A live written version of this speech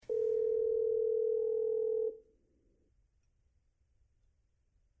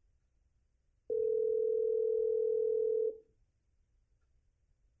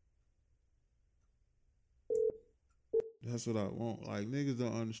That's what I want. Like niggas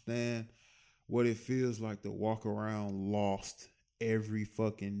don't understand what it feels like to walk around lost every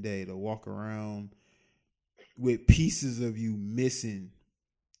fucking day. To walk around with pieces of you missing.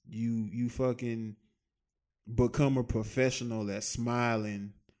 You fucking become a professional that's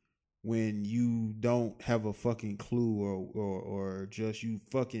smiling when you don't have a fucking clue or just you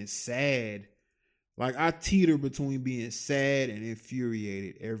fucking sad. Like I teeter between being sad and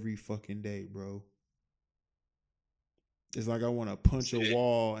infuriated every fucking day, bro. It's like I want to punch a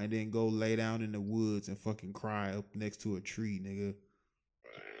wall and then go lay down in the woods and fucking cry up next to a tree, nigga.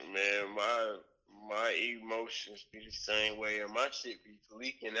 Man, my emotions be the same way, and my shit be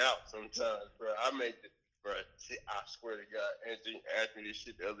leaking out sometimes, bro. Bro, I swear to God, Anthony asked me this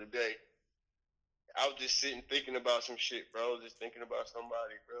shit the other day. I was just sitting thinking about some shit, bro. Just thinking about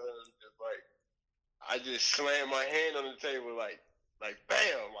somebody, bro. And just like, I just slammed my hand on the table, like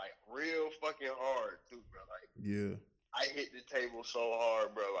bam, like real fucking hard too, bro. Like, yeah, I hit the table so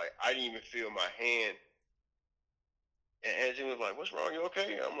hard, bro. Like, I didn't even feel my hand. And Angie was like, "What's wrong? You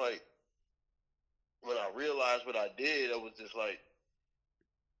okay?" I'm like, when I realized what I did, I was just like,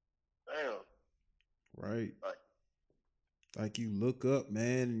 damn. Right. Like you look up,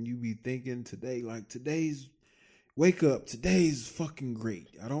 man, and you be thinking today, like wake up, today's fucking great.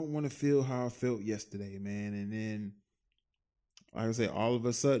 I don't want to feel how I felt yesterday, man. And then, like I say, all of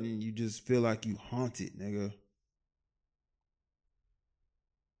a sudden, you just feel like you haunted, nigga.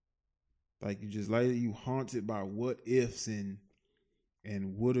 Like you haunted by what ifs and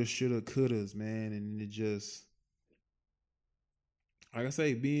woulda, shoulda, couldas, man. And it just, like I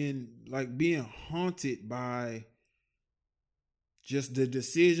say, being haunted by just the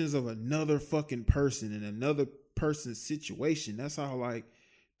decisions of another fucking person and another person's situation. That's how like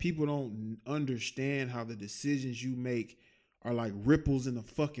people don't understand how the decisions you make are like ripples in the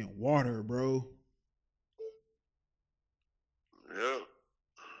fucking water, bro. Yeah.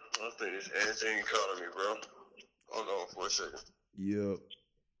 I think this Anthony calling me, bro. Hold on for a second. Yep.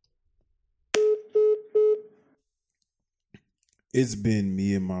 It's been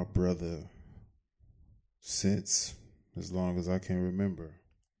me and my brother since as long as I can remember.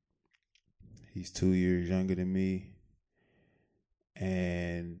 He's 2 years younger than me.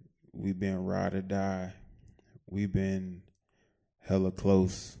 And we've been ride or die. We've been hella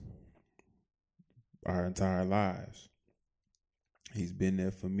close our entire lives. He's been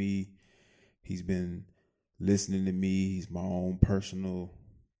there for me. He's been listening to me. He's my own personal,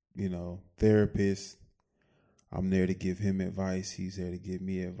 therapist. I'm there to give him advice. He's there to give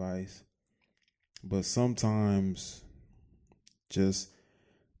me advice. But sometimes just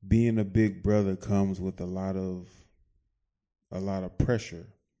being a big brother comes with a lot of pressure,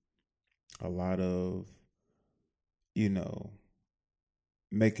 a lot of,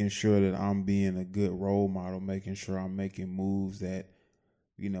 making sure that I'm being a good role model, making sure I'm making moves that,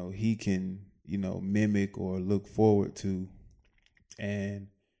 he can, mimic or look forward to. And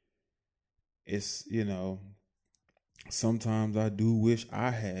it's, sometimes I do wish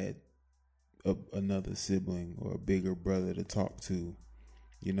I had another sibling or a bigger brother to talk to,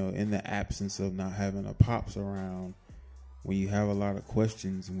 in the absence of not having a pops around. When you have a lot of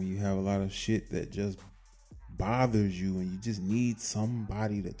questions and when you have a lot of shit that just bothers you and you just need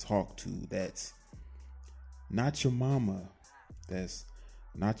somebody to talk to that's not your mama, that's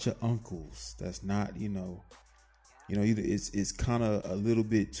not your uncles, that's not, it's kind of a little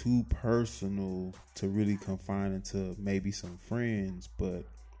bit too personal to really confine into maybe some friends. But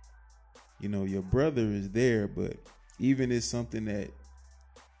your brother is there, but even it's something that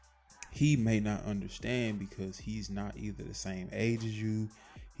he may not understand because he's not either the same age as you,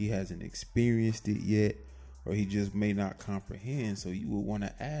 he hasn't experienced it yet, or he just may not comprehend. So you would want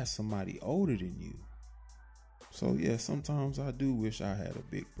to ask somebody older than you. So yeah, sometimes I do wish I had a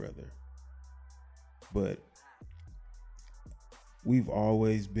big brother. But we've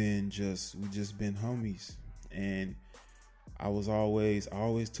always been we been homies. And I always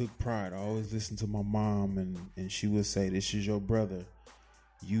took pride. I always listened to my mom and she would say, "This is your brother.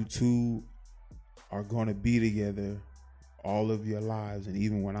 You two are going to be together all of your lives. And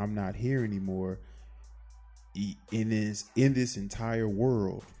even when I'm not here anymore, in this entire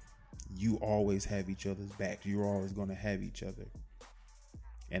world, you always have each other's backs. You're always going to have each other."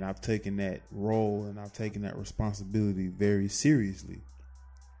 And I've taken that role and I've taken that responsibility very seriously.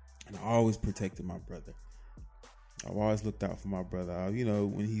 And I always protected my brother. I've always looked out for my brother.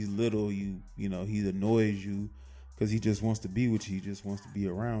 When he's little, he annoys you because he just wants to be with you. He just wants to be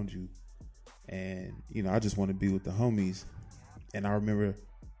around you. And, I just want to be with the homies. And I remember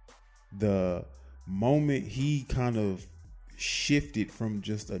the moment he kind of shifted from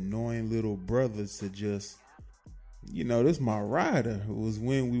just annoying little brothers to just this my rider. It was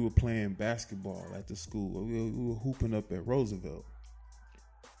when we were playing basketball at the school. We were hooping up at Roosevelt.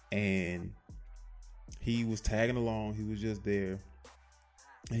 And he was tagging along. He was just there.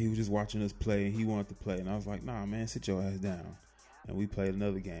 And he was just watching us play. And he wanted to play. And I was like, nah, man, sit your ass down. And we played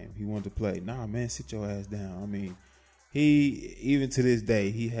another game. He wanted to play. Nah, man, sit your ass down. I mean, he, even to this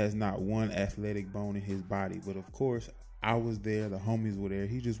day, he has not one athletic bone in his body. But of course, I was there. The homies were there.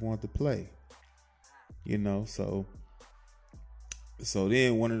 He just wanted to play. So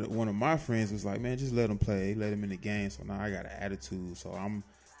then one of my friends was like, man, just let him play. Let him in the game. So now I got an attitude. So I'm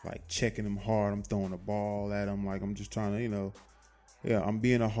like checking him hard. I'm throwing the ball at him. Like I'm just trying to, I'm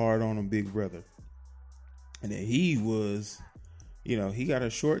being a hard on him big brother. And then he was, he got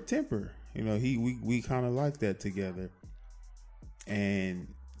a short temper. We kind of like that together. And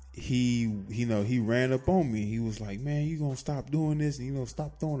he ran up on me. He was like, man, you gonna stop doing this? And,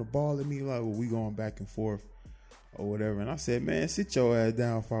 stop throwing the ball at me. Like, well, we going back and forth or whatever. And I said, man, sit your ass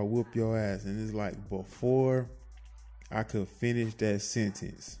down if I whoop your ass. And it's like before I could finish that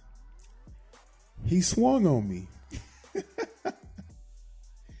sentence, he swung on me.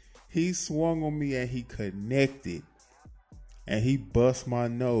 He swung on me and he connected. And he bust my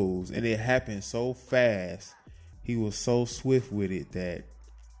nose. And it happened so fast. He was so swift with it that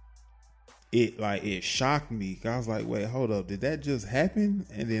it shocked me. I was like, wait, hold up. Did that just happen?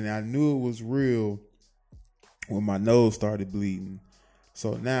 And then I knew it was real when my nose started bleeding.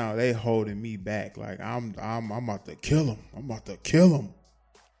 So now they holding me back. Like I'm about to kill him. I'm about to kill him.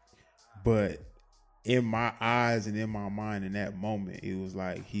 But in my eyes and in my mind in that moment, it was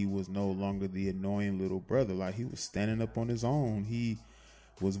like he was no longer the annoying little brother. Like he was standing up on his own. He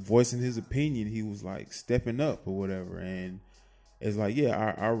was voicing his opinion. He was like stepping up or whatever. And it's like,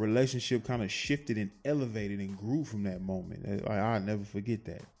 yeah, our relationship kind of shifted and elevated and grew from that moment. Like, I'll never forget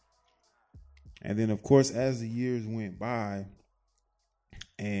that. And then, of course, as the years went by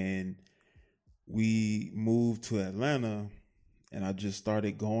and we moved to Atlanta and I just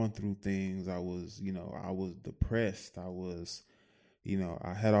started going through things, I was depressed. I was,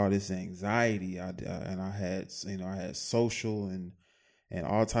 I had all this anxiety. I had social and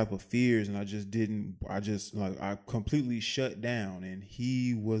all type of fears, and I completely shut down. And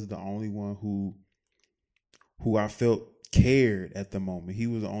he was the only one who I felt cared at the moment. He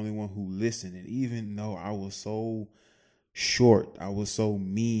was the only one who listened. And even though I was so short, I was so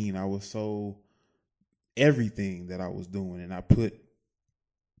mean, I was so everything that I was doing, and I put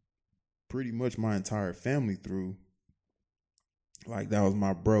pretty much my entire family through, like that was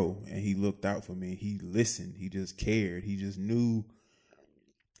my bro, and he looked out for me. He listened. He just cared. He just knew.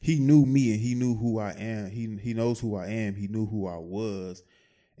 He knew me and he knew who I am. He knows who I am. He knew who I was,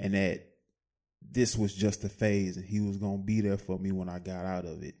 and that this was just a phase and he was going to be there for me when I got out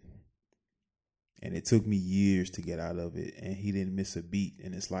of it. And it took me years to get out of it, and he didn't miss a beat.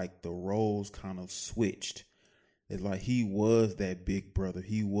 And it's like the roles kind of switched. It's like he was that big brother.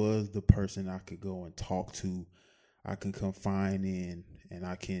 He was the person I could go and talk to. I can confide in, and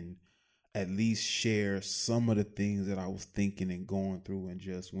I can at least share some of the things that I was thinking and going through. And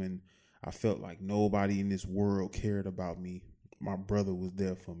just when I felt like nobody in this world cared about me, my brother was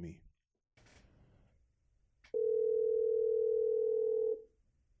there for me.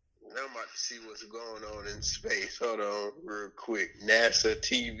 Now I'm about to see what's going on in space. Hold on real quick. NASA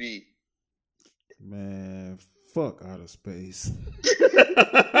TV. Man, fuck outer space.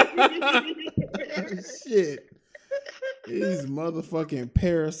 Shit. These motherfucking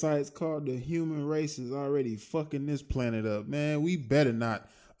parasites called the human race is already fucking this planet up. Man, we better not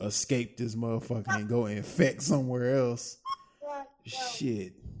escape this motherfucker and go infect somewhere else.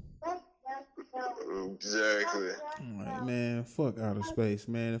 Shit. Exactly. Like, man, fuck outer space,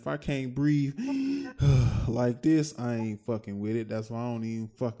 man. If I can't breathe like this, I ain't fucking with it. That's why I don't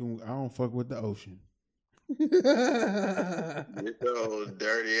fuck with the ocean. Get those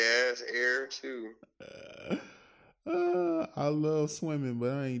dirty ass air too. I love swimming,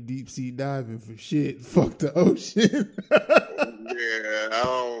 but I ain't deep sea diving for shit. Fuck the ocean. Yeah, I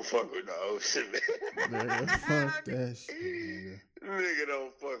don't fuck with the ocean, man. Man, fuck that shit, nigga. Nigga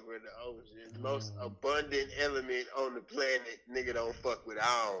don't fuck with the ocean. Most abundant element on the planet, nigga don't fuck with.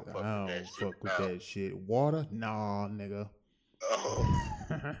 I don't fuck with that shit. Water? Nah, nigga. Oh.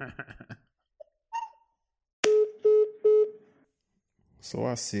 So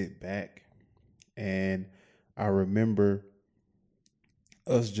I sit back and I remember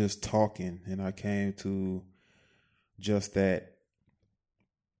us just talking, and I came to just that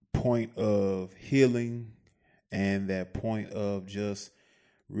point of healing and that point of just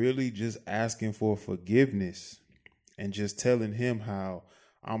really just asking for forgiveness and just telling him how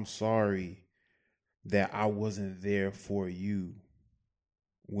I'm sorry that I wasn't there for you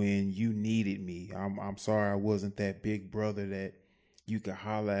when you needed me. I'm sorry I wasn't that big brother that you could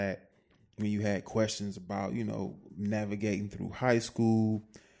holler at when you had questions about, navigating through high school,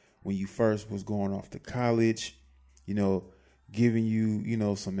 when you first was going off to college, you know, giving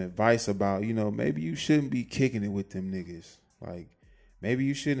you, some advice about, maybe you shouldn't be kicking it with them niggas. Like, maybe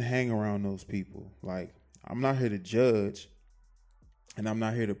you shouldn't hang around those people. Like, I'm not here to judge and I'm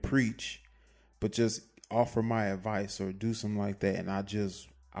not here to preach, but just offer my advice or do something like that. And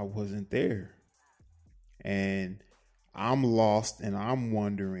I wasn't there. And I'm lost and I'm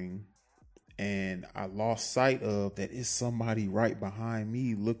wondering, and I lost sight of that it's somebody right behind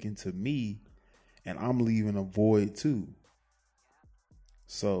me looking to me, and I'm leaving a void too.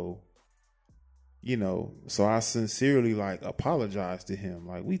 So, so I sincerely apologized to him.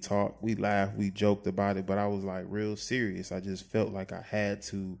 Like, we talked, we laughed, we joked about it, but I was like real serious. I just felt like I had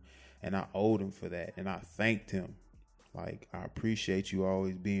to, and I owed him for that. And I thanked him. Like, I appreciate you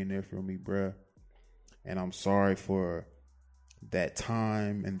always being there for me, bruh. And I'm sorry for that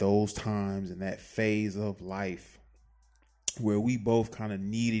time and those times and that phase of life where we both kind of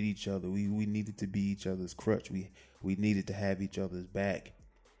needed each other. We needed to be each other's crutch. We needed to have each other's back.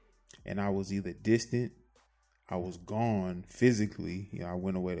 And I was either distant, I was gone physically. I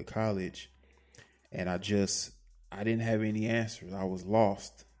went away to college, and I didn't have any answers. I was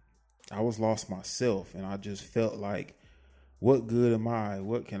lost. I was lost myself, and I just felt like, what good am I?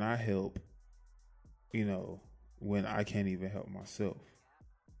 What can I help? When I can't even help myself.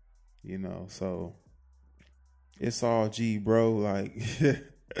 So it's all G, bro. Like,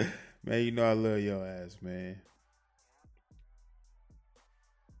 man, I love your ass, man.